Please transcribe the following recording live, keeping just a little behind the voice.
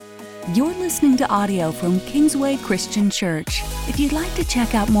You're listening to audio from Kingsway Christian Church. If you'd like to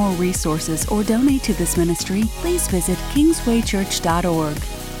check out more resources or donate to this ministry, please visit kingswaychurch.org.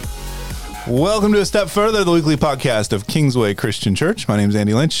 Welcome to A Step Further, the weekly podcast of Kingsway Christian Church. My name is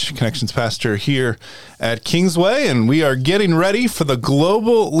Andy Lynch, Connections Pastor here at Kingsway, and we are getting ready for the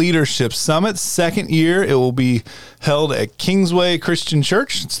Global Leadership Summit. Second year, it will be held at Kingsway Christian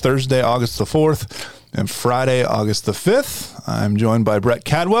Church. It's Thursday, August the 4th, and Friday, August the 5th. I'm joined by Brett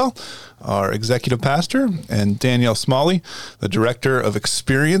Cadwell, our executive pastor, and Danielle Smalley, the director of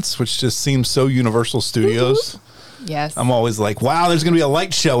Experience, which just seems so Universal Studios. Yes. I'm always like, wow, there's going to be a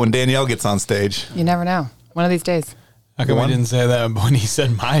light show when Danielle gets on stage. You never know. One of these days. How come we didn't say that when he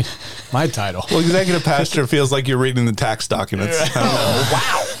said my title? Well, executive pastor feels like you're reading the tax documents.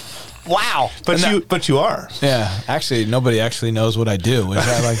 Wow. But you are. Yeah. Actually, nobody actually knows what I do, which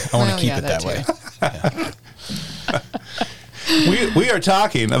I want to keep it that way. Yeah. We are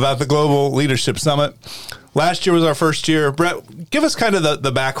talking about the Global Leadership Summit. Last year was our first year. Brett, give us kind of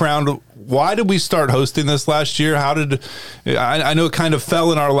the background. Why did we start hosting this last year? I know it kind of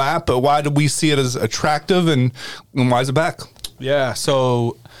fell in our lap, but why did we see it as attractive and why is it back? Yeah,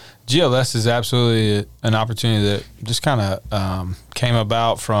 so GLS is absolutely an opportunity that just kind of came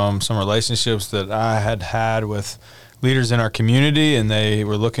about from some relationships that I had with leaders in our community, and they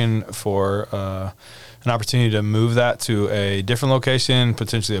were looking for an opportunity to move that to a different location,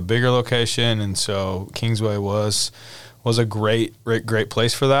 potentially a bigger location, and so Kingsway was a great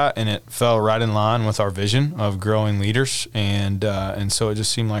place for that, and it fell right in line with our vision of growing leaders, and so it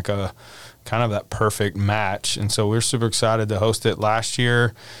just seemed like a kind of that perfect match, and so we're super excited to host it. Last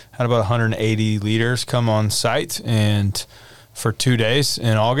year, had about 180 leaders come on site, and for 2 days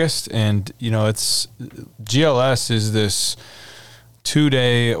in August, and it's GLS is this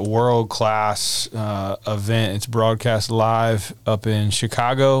 2-day world-class event. It's broadcast live up in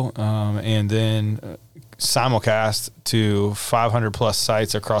Chicago, and then simulcast to 500 plus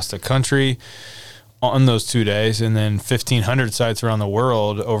sites across the country on those 2 days, and then 1,500 sites around the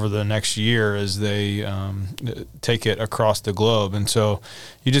world over the next year as they take it across the globe. And so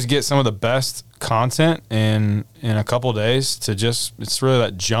you just get some of the best content in a couple days to it's really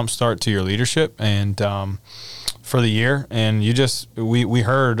that jump start to your leadership and for the year. And we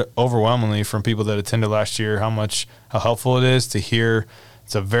heard overwhelmingly from people that attended last year how helpful it is to hear.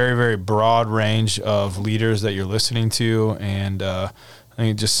 It's a very, very broad range of leaders that you're listening to, and I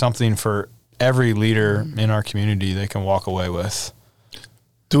think just something for every leader in our community they can walk away with.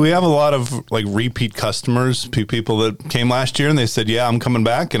 Do we have a lot of repeat customers, people that came last year and they said, yeah, I'm coming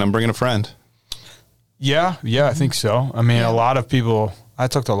back and I'm bringing a friend? Yeah, I think so. I mean, a lot of people, I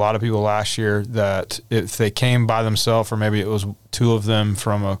talked to a lot of people last year that if they came by themselves, or maybe it was two of them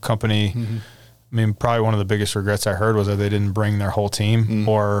from a company, I mean, probably one of the biggest regrets I heard was that they didn't bring their whole team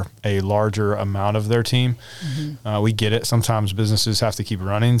or a larger amount of their team. We get it. Sometimes businesses have to keep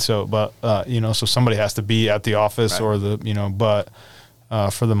running. So somebody has to be at the office, right. But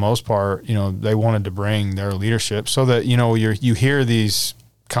for the most part, they wanted to bring their leadership so that, you hear these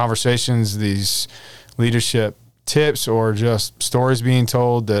conversations, these leadership tips or just stories being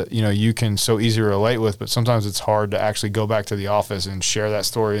told that you can so easily relate with, but sometimes it's hard to actually go back to the office and share that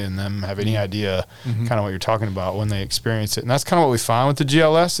story and them have any idea kind of what you're talking about when they experience it. And that's kind of what we find with the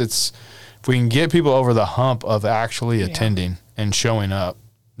GLS. It's if we can get people over the hump of actually attending and showing up,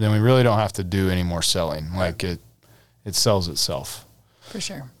 then we really don't have to do any more selling. It sells itself. For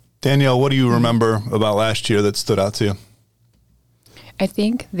sure. Danielle, what do you remember about last year that stood out to you? I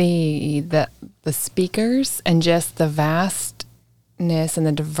think the speakers and just the vastness and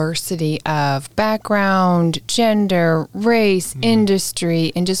the diversity of background, gender, race,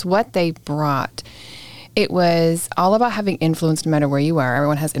 industry, and just what they brought. It was all about having influence no matter where you are.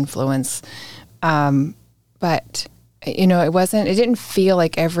 Everyone has influence. But it didn't feel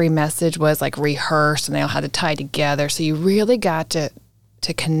like every message was rehearsed and they all had to tie together. So you really got to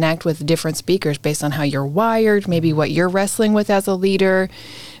connect with different speakers based on how you're wired, maybe what you're wrestling with as a leader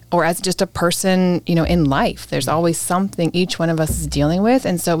or as just a person, in life. There's always something each one of us is dealing with.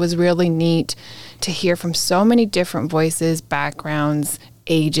 And so it was really neat to hear from so many different voices, backgrounds,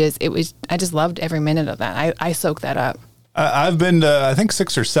 ages. I just loved every minute of that. I soaked that up. I've been to, I think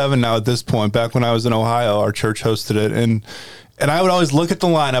 6 or 7 now at this point. Back when I was in Ohio, our church hosted it. And I would always look at the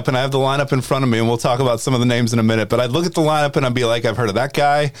lineup, and I have the lineup in front of me, and we'll talk about some of the names in a minute. But I'd look at the lineup, and I'd be like, I've heard of that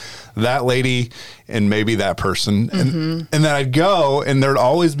guy, that lady, and maybe that person. And then I'd go, and there'd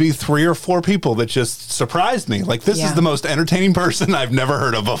always be 3 or 4 people that just surprised me. This is the most entertaining person I've never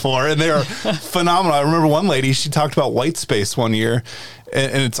heard of before. And they are phenomenal. I remember one lady, she talked about white space one year,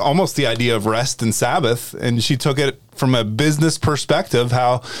 and it's almost the idea of rest and Sabbath. And she took it from a business perspective,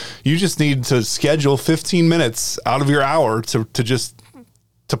 how you just need to schedule 15 minutes out of your hour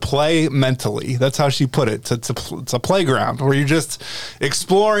to play mentally. That's how she put it. It's a playground where you're just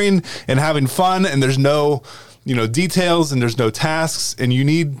exploring and having fun, and there's no, details, and there's no tasks, and you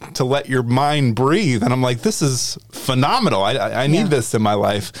need to let your mind breathe. And I'm like, this is phenomenal. I need this in my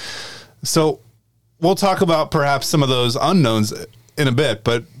life. So we'll talk about perhaps some of those unknowns in a bit,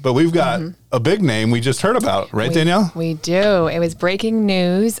 but we've got a big name we just heard about, right, Danielle? We do. It was breaking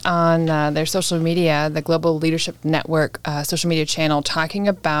news on their social media, the Global Leadership Network social media channel, talking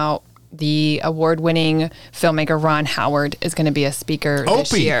about the award-winning filmmaker Ron Howard is going to be a speaker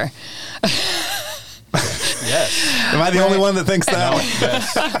this year. Yes. Am I the only one that thinks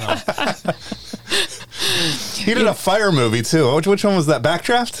that? No. He did a fire movie too. Which one was that?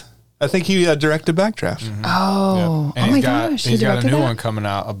 Backdraft? I think he directed Backdraft. Mm-hmm. Oh, and my gosh! He's got a new that? one coming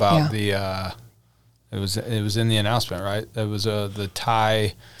out about the. It was in the announcement, right? It was the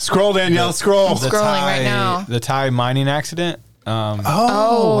Thai. Scroll, Danielle. Scroll. I'm scrolling right now. The Thai mining accident.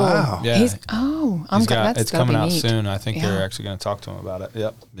 Wow. Yeah. It's coming out soon. I think they're actually going to talk to him about it.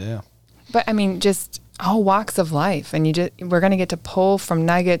 Yep. Yeah. But I mean, just all walks of life, and we're going to get to pull from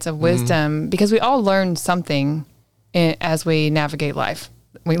nuggets of wisdom because we all learn something as we navigate life.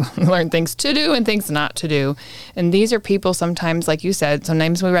 We learn things to do and things not to do. And these are people sometimes, like you said,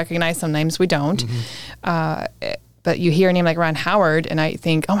 sometimes we recognize, sometimes we don't. But you hear a name like Ron Howard, and I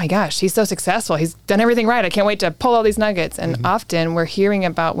think, oh my gosh, he's so successful. He's done everything right. I can't wait to pull all these nuggets. And often we're hearing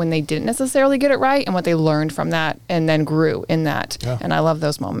about when they didn't necessarily get it right and what they learned from that and then grew in that. Yeah. And I love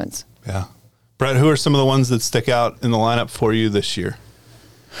those moments. Yeah. Brett, who are some of the ones that stick out in the lineup for you this year?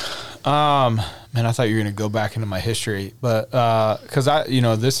 Man, I thought you were going to go back into my history, but because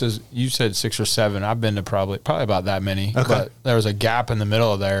you said 6 or 7. I've been to probably about that many. Okay. But there was a gap in the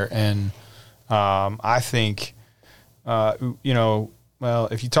middle of there, and I think, well,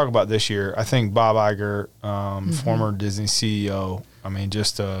 if you talk about this year, I think Bob Iger, former Disney CEO, I mean,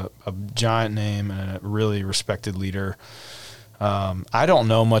 just a giant name and a really respected leader. I don't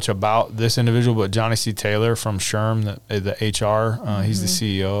know much about this individual, but Johnny C. Taylor from SHRM, the HR, he's the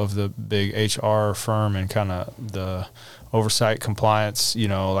CEO of the big HR firm and kind of the oversight compliance.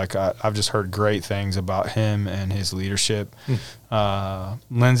 I've just heard great things about him and his leadership.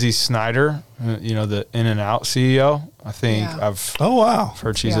 Lindsay Snyder, the In-N-Out CEO. I think I've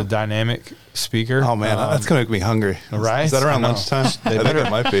heard she's a dynamic speaper. Oh man, that's gonna make me hungry. Right? Is that around lunchtime? I think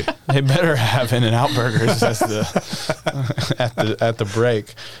it might be. They better have In-N-Out burgers at the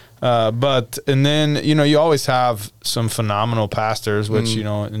break. And then you always have some phenomenal pastors, which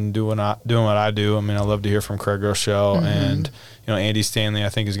in doing what I do. I mean, I love to hear from Craig Rochelle and Andy Stanley. I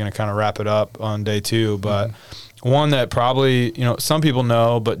think is going to kind of wrap it up on day 2, but. One that probably, some people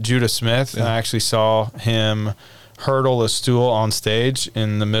know, but Judah Smith, I actually saw him hurdle a stool on stage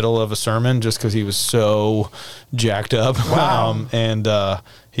in the middle of a sermon just because he was so jacked up. Wow.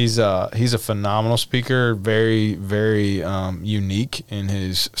 He's a phenomenal speaker, very, very unique in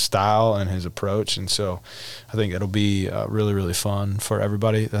his style and his approach. And so I think it'll be really, really fun for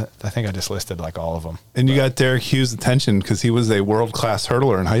everybody. I think I just listed like all of them. And you got Derek Hughes' attention because he was a world-class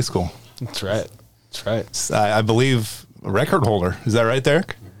hurdler in high school. That's right. That's right. I believe a record holder. Is that right,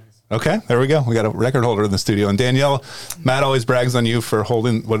 Derek? Okay, there we go. We got a record holder in the studio. And Danielle, Matt always brags on you for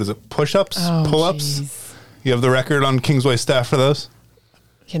holding, push-ups, pull-ups? Geez. You have the record on Kingsway staff for those?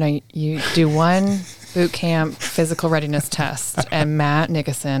 You do one boot camp physical readiness test, and Matt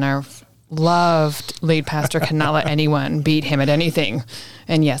Nickerson, our loved lead pastor, cannot let anyone beat him at anything.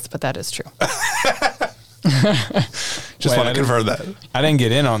 And yes, but that is true. Just want to confirm that. I didn't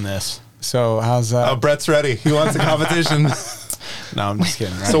get in on this. So how's that? Oh, Brett's ready. He wants a competition. No, I'm just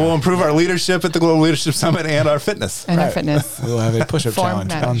kidding. So we'll improve our leadership at the Global Leadership Summit and our fitness. And our fitness. We'll have a push-up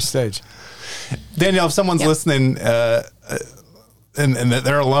challenge on stage. Danielle, if someone's listening and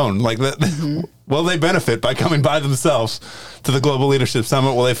they're alone, like that, will they benefit by coming by themselves to the Global Leadership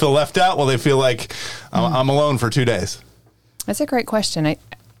Summit? Will they feel left out? Will they feel like I'm alone for 2 days? That's a great question.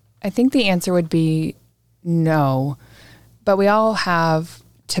 I think the answer would be no, but we all have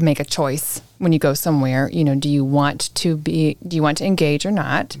to make a choice when you go somewhere. Do you want to engage or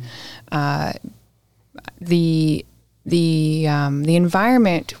not? The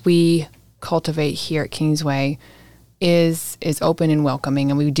environment we cultivate here at Kingsway is open and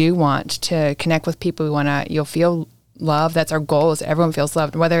welcoming, and we do want to connect with people. You'll feel love. That's our goal, is everyone feels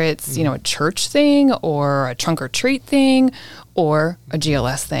loved, whether it's a church thing or a trunk or treat thing or a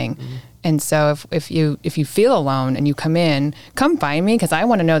GLS thing. And so if you feel alone and you come find me, because I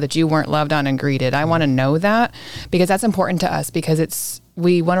want to know that you weren't loved on and greeted. I want to know that, because that's important to us, because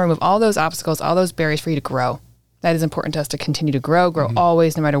we want to remove all those obstacles, all those barriers for you to grow. that is important to us to continue to grow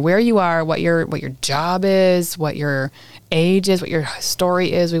always, no matter where you are, what your job is, what your age is, what your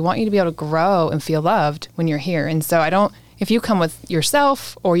story is. We want you to be able to grow and feel loved when you're here. And so if you come with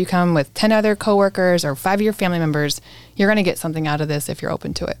yourself or you come with 10 other coworkers or 5 of your family members, you're going to get something out of this if you're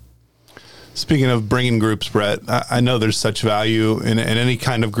open to it. Speaking of bringing groups, Brett, I know there's such value in any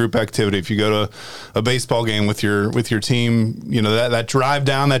kind of group activity. If you go to a baseball game with your team, you know, that drive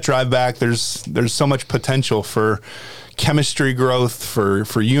down, that drive back, there's so much potential for chemistry growth,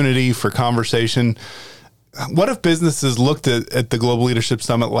 for unity, for conversation. What if businesses looked at the Global Leadership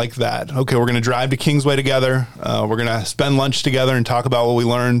Summit like that? Okay, we're going to drive to Kingsway together. We're going to spend lunch together and talk about what we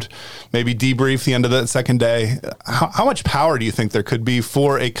learned, maybe debrief the end of that second day. How much power do you think there could be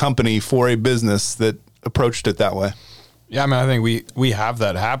for a company, for a business that approached it that way? Yeah, I mean, I think we have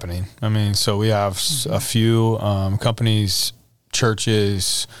that happening. I mean, so we have a few companies,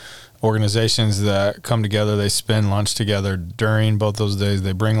 churches, organizations that come together. They spend lunch together during both those days.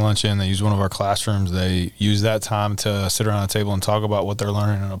 They bring lunch in. They use one of our classrooms. They use that time to sit around a table and talk about what they're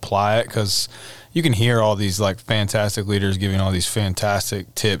learning and apply it, because you can hear all these like fantastic leaders giving all these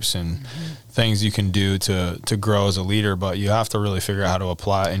fantastic tips and things you can do to grow as a leader, but you have to really figure out how to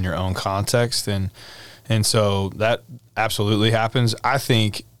apply it in your own context. And so that absolutely happens. I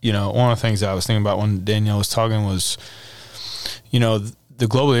think, you know, one of the things that I was thinking about when Danielle was talking was, you know, the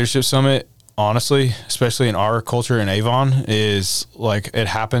Global Leadership Summit, honestly, especially in our culture in Avon, is like it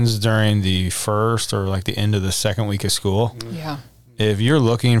happens during the first or like the end of the second week of school. Yeah. If you're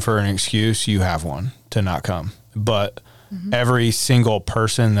looking for an excuse, you have one to not come. But every single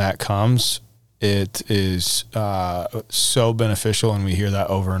person that comes, it is so beneficial, and we hear that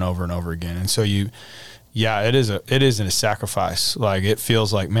over and over and over again. And so it is a sacrifice. Like it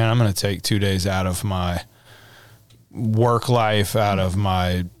feels like, man, I'm going to take 2 days out of my work life, out of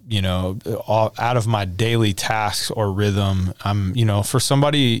my, you know, out of my daily tasks or rhythm. You know, for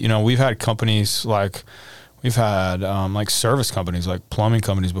somebody, you know, we've had companies like, we've had like service companies, like plumbing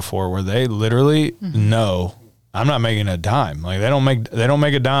companies before, where they literally know I'm not making a dime. Like they don't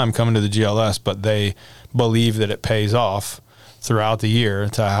make a dime coming to the GLS, but they believe that it pays off throughout the year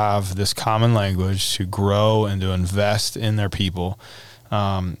to have this common language, to grow and to invest in their people.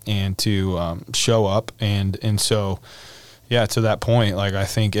 And to show up. And so, yeah, to that point, like I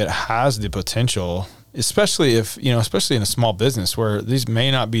think it has the potential, especially if, you know, especially in a small business where these may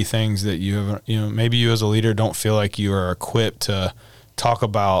not be things that you have, you know, maybe you as a leader don't feel like you are equipped to talk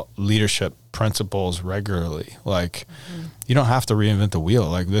about leadership principles regularly. Like you don't have to reinvent the wheel.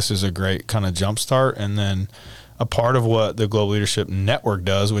 Like this is a great kind of jumpstart. And then a part of what the Global Leadership Network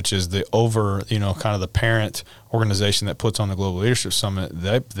does, which is the kind of the parent organization that puts on the Global Leadership Summit,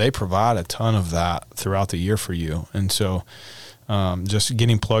 they provide a ton of that throughout the year for you. And so just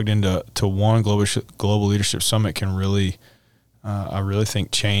getting plugged into one Global Leadership Summit can really, I really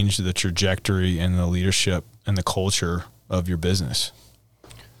think, change the trajectory and the leadership and the culture of your business.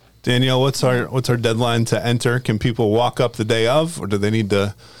 Danielle, what's our deadline to enter? Can people walk up the day of, or do they need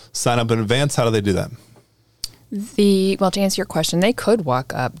to sign up in advance? How do they do that? To answer your question, they could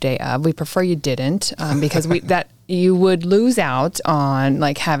walk up day of. We prefer you didn't, because you would lose out on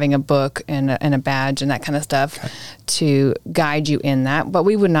like having a book and a badge and that kind of stuff to guide you in that. But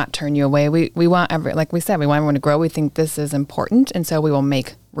we would not turn you away. We want like we said, we want everyone to grow. We think this is important, and so we will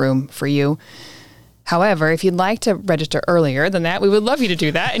make room for you. However, if you'd like to register earlier than that, we would love you to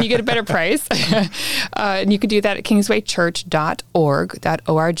do that, and you get a better price. And you can do that at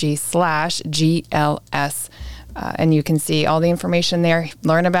kingswaychurch.org/GLS. And you can see all the information there,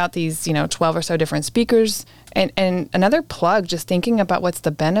 learn about these, 12 or so different speakers. And another plug, just thinking about what's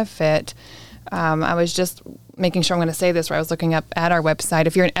the benefit. I was just making sure I'm going to say this where I was looking up at our website.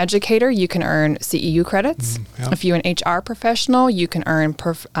 If you're an educator, you can earn CEU credits. If you're an HR professional, you can earn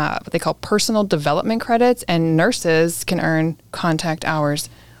what they call personal development credits, and nurses can earn contact hours.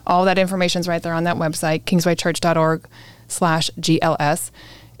 All that information is right there on that website, kingswaychurch.org/GLS.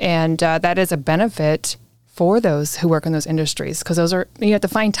 And that is a benefit for those who work in those industries, because you have to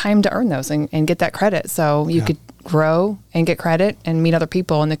find time to earn those and get that credit. So you could grow and get credit and meet other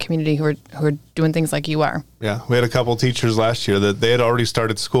people in the community who are doing things like you are. Yeah, we had a couple of teachers last year that they had already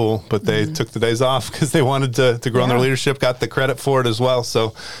started school, but they took the days off because they wanted to grow in their leadership, got the credit for it as well.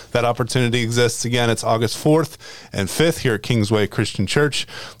 So that opportunity exists. Again, it's August 4th and 5th here at Kingsway Christian Church.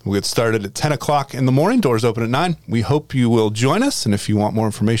 We'll get started at 10 o'clock in the morning. Doors open at 9. We hope you will join us. And if you want more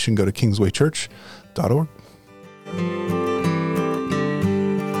information, go to kingswaychurch.org.